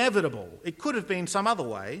not inevitable. It could have been some other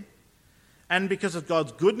way. And because of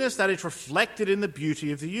God's goodness, that is reflected in the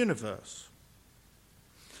beauty of the universe.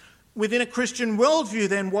 Within a Christian worldview,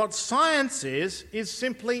 then, what science is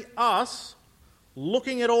simply us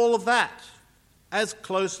looking at all of that as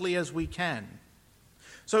closely as we can.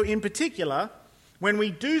 So in particular, when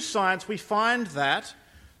we do science, we find that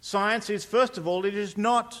science is, first of all, it is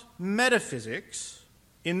not metaphysics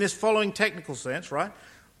in this following technical sense, right?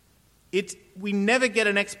 We never get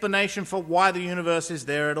an explanation for why the universe is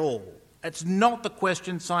there at all. It's not the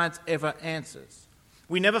question science ever answers.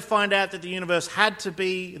 We never find out that the universe had to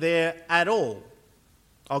be there at all.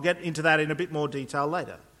 I'll get into that in a bit more detail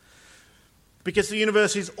later. Because the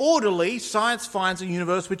universe is orderly, science finds a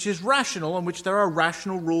universe which is rational and which there are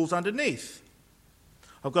rational rules underneath.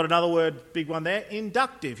 I've got another word, big one there,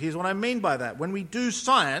 inductive. Here's what I mean by that. When we do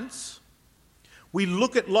science, we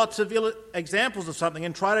look at lots of examples of something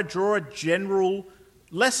and try to draw a general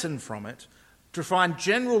lesson from it, to find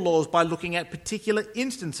general laws by looking at particular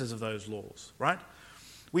instances of those laws, right?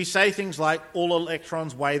 We say things like all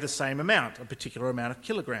electrons weigh the same amount, a particular amount of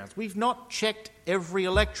kilograms. We've not checked every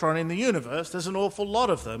electron in the universe. There's an awful lot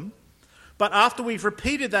of them. But after we've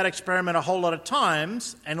repeated that experiment a whole lot of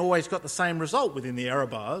times and always got the same result within the error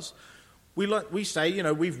bars, we say,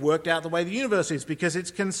 we've worked out the way the universe is because it's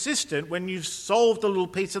consistent. When you've solved a little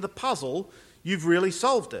piece of the puzzle, you've really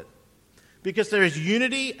solved it. Because there is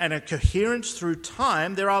unity and a coherence through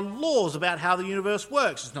time, there are laws about how the universe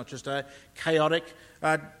works. It's not just a chaotic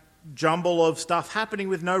jumble of stuff happening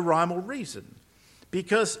with no rhyme or reason.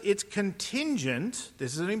 Because it's contingent,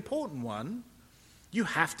 this is an important one, you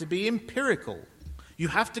have to be empirical. You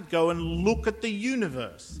have to go and look at the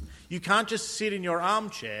universe. You can't just sit in your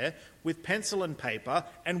armchair with pencil and paper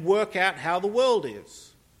and work out how the world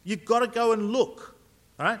is. You've got to go and look,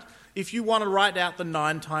 right? If you want to write out the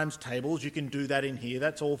 9 times tables, you can do that in here.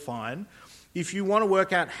 That's all fine. If you want to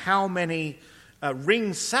work out how many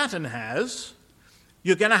rings Saturn has,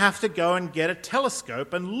 you're going to have to go and get a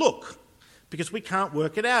telescope and look, because we can't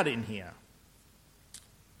work it out in here.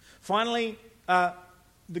 Finally,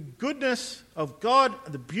 the goodness of God,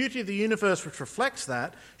 the beauty of the universe which reflects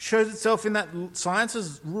that, shows itself in that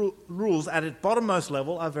science's rules at its bottommost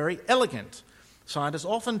level are very elegant. Scientists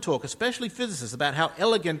often talk, especially physicists, about how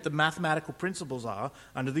elegant the mathematical principles are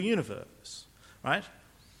under the universe, right?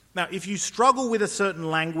 Now, if you struggle with a certain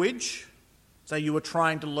language, say you were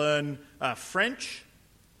trying to learn French,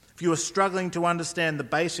 if you were struggling to understand the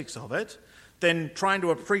basics of it, then trying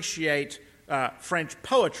to appreciate French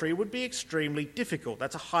poetry would be extremely difficult.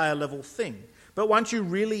 That's a higher level thing. But once you're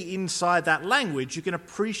really inside that language, you can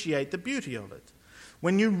appreciate the beauty of it.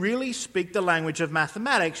 When you really speak the language of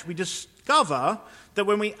mathematics, we discover that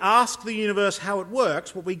when we ask the universe how it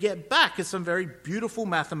works, what we get back is some very beautiful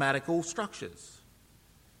mathematical structures.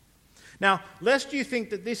 Now, lest you think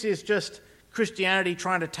that this is just Christianity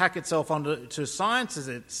trying to tack itself onto science as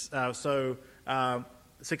it's so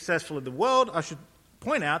successful in the world, I should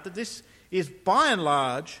point out that this is, by and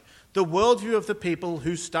large, the worldview of the people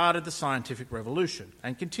who started the scientific revolution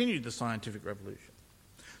and continued the scientific revolution.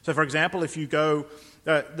 So, for example, if you go,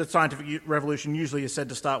 the scientific revolution usually is said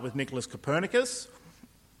to start with Nicholas Copernicus.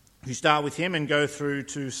 You start with him and go through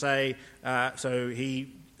to, say, so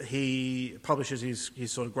he publishes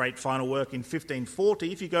his sort of great final work in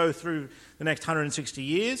 1540. If you go through the next 160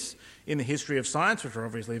 years in the history of science, which are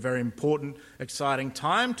obviously a very important, exciting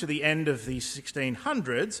time, to the end of the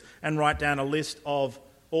 1600s, and write down a list of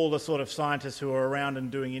all the sort of scientists who are around and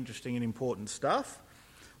doing interesting and important stuff,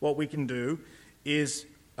 what we can do is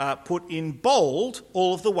put in bold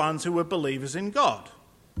all of the ones who were believers in God.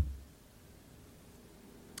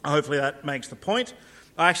 Hopefully that makes the point.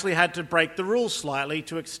 I actually had to break the rules slightly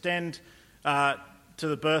to extend to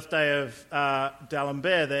the birthday of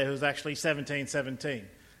D'Alembert there, who was actually 1717.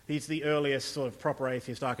 He's the earliest sort of proper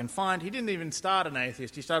atheist I can find. He didn't even start an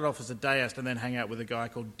atheist. He started off as a deist and then hang out with a guy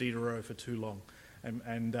called Diderot for too long,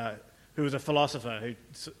 and who was a philosopher.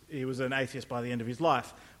 He was an atheist by the end of his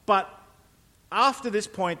life. But after this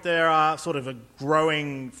point, there are sort of a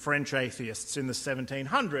growing French atheists in the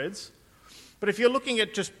 1700s. But if you're looking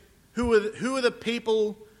at just who are the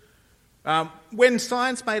people, when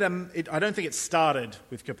science made I don't think it started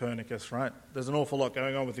with Copernicus, right? There's an awful lot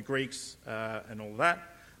going on with the Greeks and all that.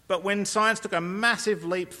 But when science took a massive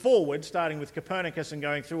leap forward, starting with Copernicus and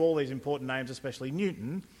going through all these important names, especially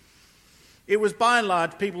Newton, it was by and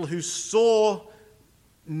large people who saw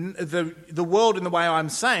the world in the way I'm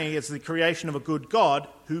saying, it's the creation of a good God,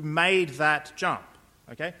 who made that jump.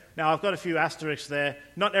 Okay? Now, I've got a few asterisks there.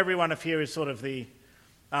 Not everyone of here is sort of the...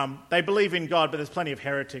 they believe in God, but there's plenty of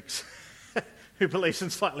heretics who believe in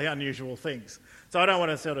slightly unusual things. So I don't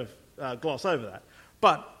want to sort of gloss over that.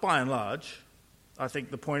 But by and large, I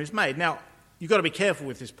think the point is made. Now, you've got to be careful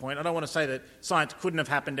with this point. I don't want to say that science couldn't have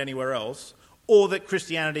happened anywhere else, or that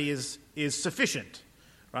Christianity is sufficient,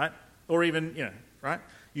 right? Or even, right?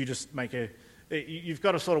 You just you've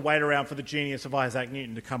got to sort of wait around for the genius of Isaac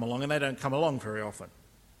Newton to come along, and they don't come along very often.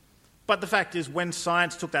 But the fact is, when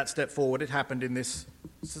science took that step forward, it happened in this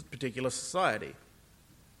particular society.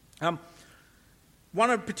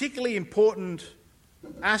 One particularly important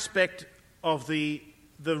aspect of the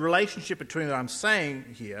relationship between what I'm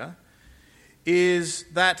saying here is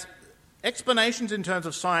that explanations in terms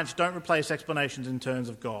of science don't replace explanations in terms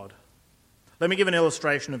of God. Let me give an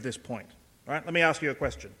illustration of this point. Right? Let me ask you a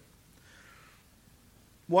question.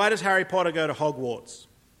 Why does Harry Potter go to Hogwarts?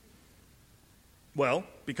 Well,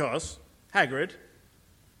 because Hagrid,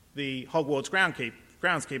 the Hogwarts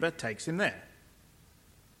groundskeeper, takes him there.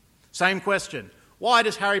 Same question. Why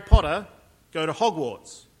does Harry Potter go to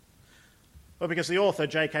Hogwarts? Well, because the author,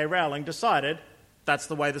 J.K. Rowling, decided that's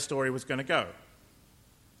the way the story was going to go.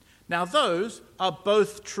 Now, those are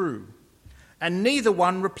both true, and neither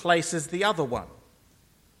one replaces the other one.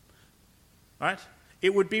 Right?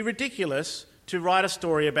 It would be ridiculous to write a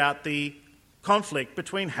story about the conflict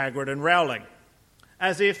between Hagrid and Rowling,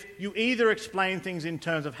 as if you either explain things in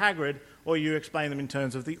terms of Hagrid or you explain them in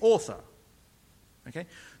terms of the author. Okay?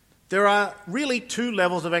 There are really two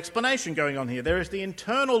levels of explanation going on here. There is the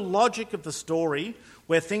internal logic of the story,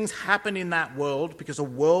 where things happen in that world because a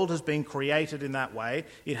world has been created in that way.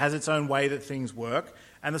 It has its own way that things work,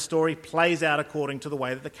 and the story plays out according to the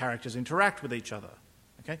way that the characters interact with each other.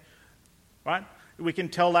 Okay? Right? We can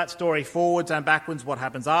tell that story forwards and backwards, what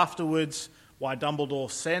happens afterwards, why Dumbledore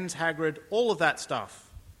sends Hagrid, all of that stuff.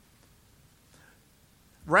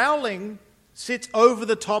 Rowling sits over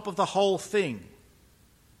the top of the whole thing.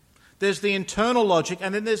 There's the internal logic,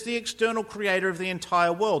 and then there's the external creator of the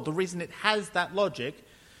entire world. The reason it has that logic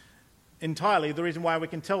entirely, the reason why we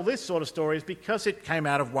can tell this sort of story is because it came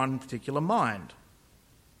out of one particular mind.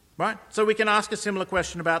 Right? So we can ask a similar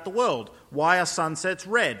question about the world. Why are sunsets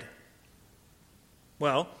red?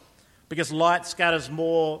 Well, because light scatters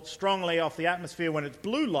more strongly off the atmosphere when it's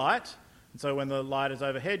blue light, and so when the light is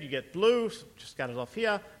overhead you get blue, it just scatters off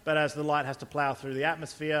here, but as the light has to plough through the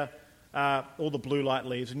atmosphere, all the blue light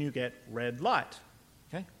leaves and you get red light.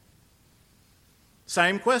 Okay?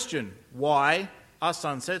 Same question. Why are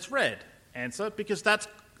sunsets red? Answer, because that's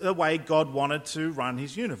the way God wanted to run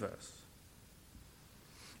his universe.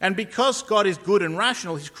 And because God is good and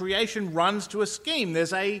rational, his creation runs to a scheme.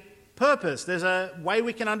 There's a purpose. There's a way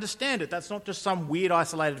we can understand it. That's not just some weird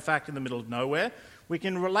isolated fact in the middle of nowhere. We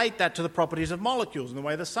can relate that to the properties of molecules and the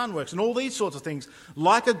way the sun works and all these sorts of things.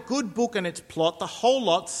 Like a good book and its plot, the whole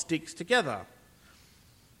lot sticks together.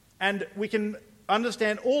 And we can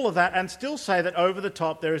understand all of that and still say that over the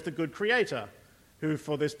top there is the good creator, who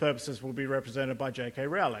for this purposes will be represented by J.K.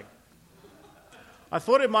 Rowling. I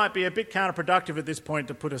thought it might be a bit counterproductive at this point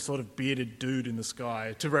to put a sort of bearded dude in the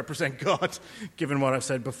sky to represent God, given what I've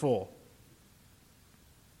said before.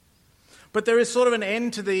 But there is sort of an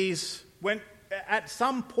end to these when, at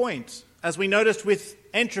some point, as we noticed with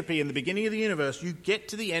entropy in the beginning of the universe, you get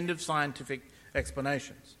to the end of scientific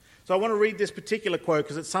explanations. So I want to read this particular quote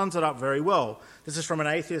because it sums it up very well. This is from an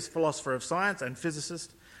atheist philosopher of science and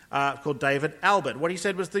physicist called David Albert. What he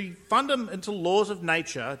said was the fundamental laws of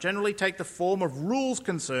nature generally take the form of rules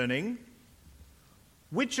concerning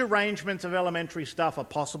which arrangements of elementary stuff are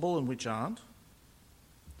possible and which aren't,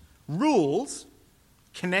 rules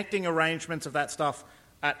connecting arrangements of that stuff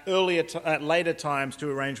at later times to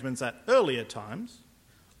arrangements at earlier times,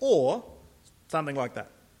 or something like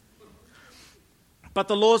that. But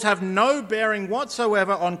the laws have no bearing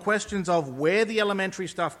whatsoever on questions of where the elementary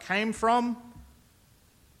stuff came from,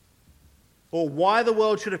 or why the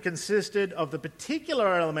world should have consisted of the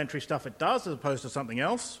particular elementary stuff it does as opposed to something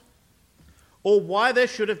else, or why there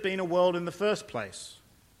should have been a world in the first place.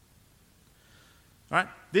 Right?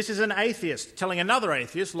 This is an atheist telling another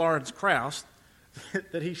atheist, Lawrence Krauss,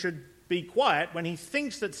 that he should be quiet when he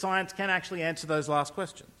thinks that science can actually answer those last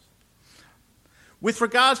questions. With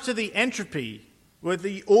regards to the entropy, with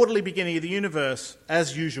the orderly beginning of the universe,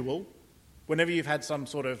 as usual, whenever you've had some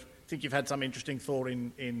sort of, think you've had some interesting thought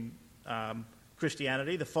in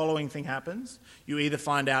Christianity, the following thing happens. You either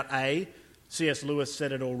find out A, C.S. Lewis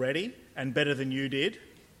said it already and better than you did,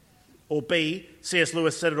 or B, C.S.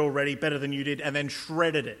 Lewis said it already better than you did and then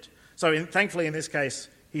shredded it. So thankfully in this case,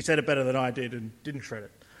 he said it better than I did and didn't shred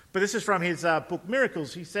it. But this is from his book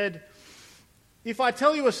Miracles. He said, if I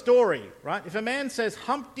tell you a story, right, if a man says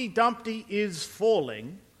Humpty Dumpty is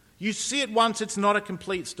falling, you see at once it's not a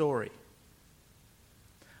complete story.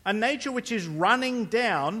 A nature which is running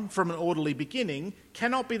down from an orderly beginning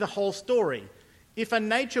cannot be the whole story. If a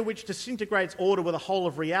nature which disintegrates order with a whole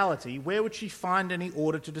of reality, where would she find any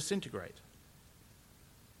order to disintegrate?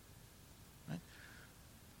 Right?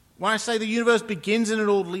 When I say the universe begins in an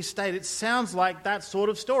orderly state, it sounds like that sort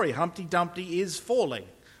of story. Humpty Dumpty is falling.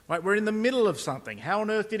 Right? We're in the middle of something. How on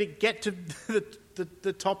earth did it get to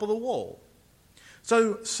the top of the wall?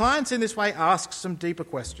 So science in this way asks some deeper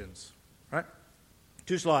questions. Right?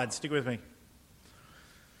 2 slides, stick with me.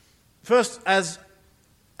 First, as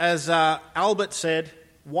Albert said,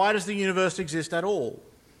 why does the universe exist at all?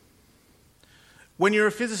 When you're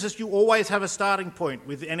a physicist, you always have a starting point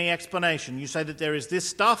with any explanation. You say that there is this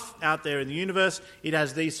stuff out there in the universe, it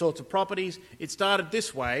has these sorts of properties, it started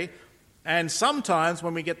this way, and sometimes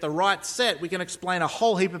when we get the right set, we can explain a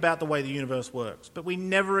whole heap about the way the universe works, but we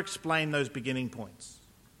never explain those beginning points.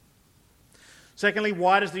 Secondly,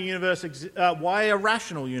 why does the universe why a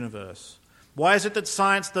rational universe? Why is it that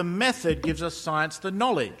science, the method, gives us science, the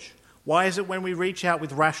knowledge? Why is it when we reach out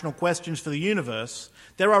with rational questions for the universe,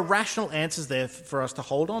 there are rational answers there for us to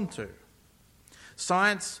hold on to?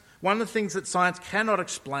 Science, one of the things that science cannot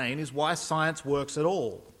explain is why science works at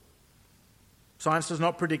all. Science does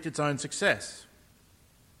not predict its own success.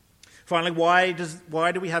 Finally, why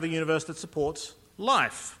do we have a universe that supports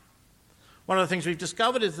life? One of the things we've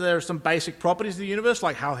discovered is there are some basic properties of the universe,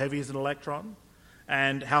 like how heavy is an electron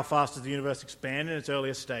and how fast does the universe expand in its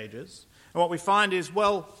earliest stages. And what we find is,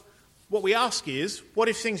 well, what we ask is, what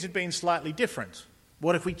if things had been slightly different?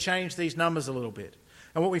 What if we changed these numbers a little bit?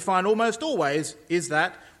 And what we find almost always is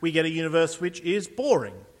that we get a universe which is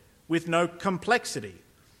boring, with no complexity.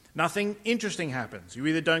 Nothing interesting happens. You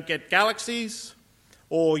either don't get galaxies,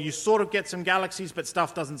 or you sort of get some galaxies but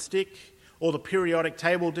stuff doesn't stick, or the periodic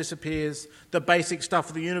table disappears. The basic stuff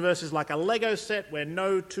of the universe is like a Lego set where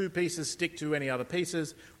no 2 pieces stick to any other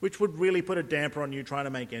pieces, which would really put a damper on you trying to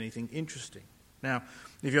make anything interesting. Now,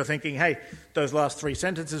 if you're thinking, hey, those last 3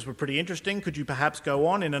 sentences were pretty interesting, could you perhaps go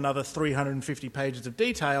on in another 350 pages of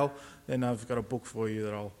detail? Then I've got a book for you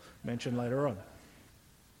that I'll mention later on.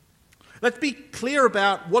 Let's be clear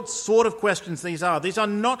about what sort of questions these are. These are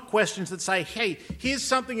not questions that say, hey, here's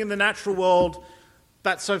something in the natural world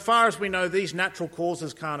that so far as we know these natural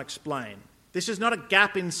causes can't explain. This is not a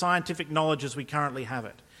gap in scientific knowledge as we currently have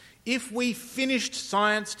it. If we finished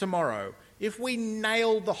science tomorrow, if we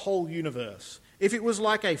nailed the whole universe, if it was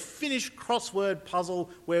like a finished crossword puzzle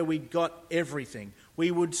where we got everything,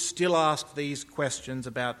 we would still ask these questions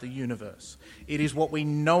about the universe. It is what we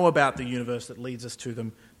know about the universe that leads us to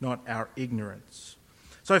them, not our ignorance.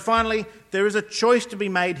 So finally, there is a choice to be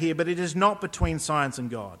made here, but it is not between science and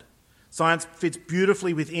God. Science fits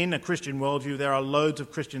beautifully within a Christian worldview. There are loads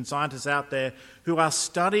of Christian scientists out there who are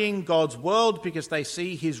studying God's world because they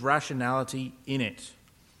see his rationality in it.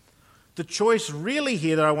 The choice really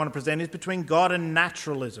here that I want to present is between God and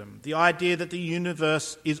naturalism, the idea that the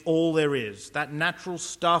universe is all there is, that natural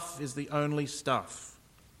stuff is the only stuff.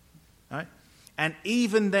 Right? And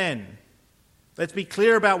even then, let's be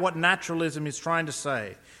clear about what naturalism is trying to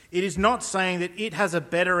say. It is not saying that it has a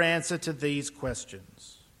better answer to these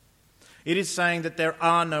questions. It is saying that there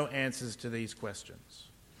are no answers to these questions.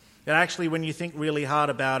 That actually, when you think really hard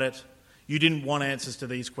about it, you didn't want answers to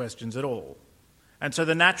these questions at all. And so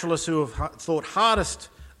the naturalists who have thought hardest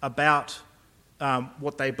about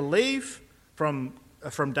what they believe, from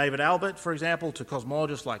David Albert, for example, to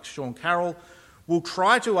cosmologists like Sean Carroll, will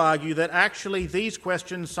try to argue that actually these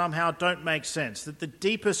questions somehow don't make sense, that the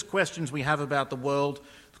deepest questions we have about the world,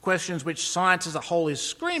 the questions which science as a whole is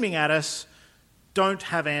screaming at us, don't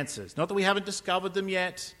have answers. Not that we haven't discovered them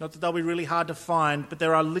yet, not that they'll be really hard to find, but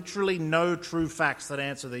there are literally no true facts that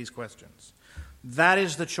answer these questions. That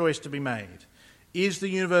is the choice to be made. Is the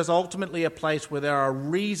universe ultimately a place where there are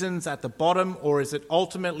reasons at the bottom, or is it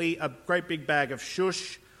ultimately a great big bag of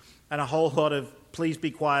shush and a whole lot of please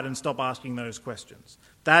be quiet and stop asking those questions?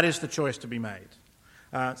 That is the choice to be made.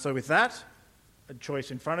 So with that, a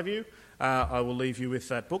choice in front of you, I will leave you with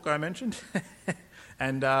that book I mentioned,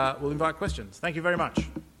 and we'll invite questions. Thank you very much.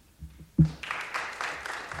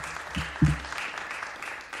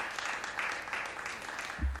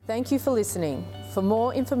 Thank you for listening. For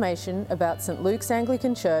more information about St Luke's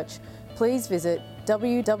Anglican Church, please visit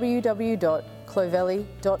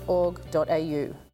www.clovelly.org.au.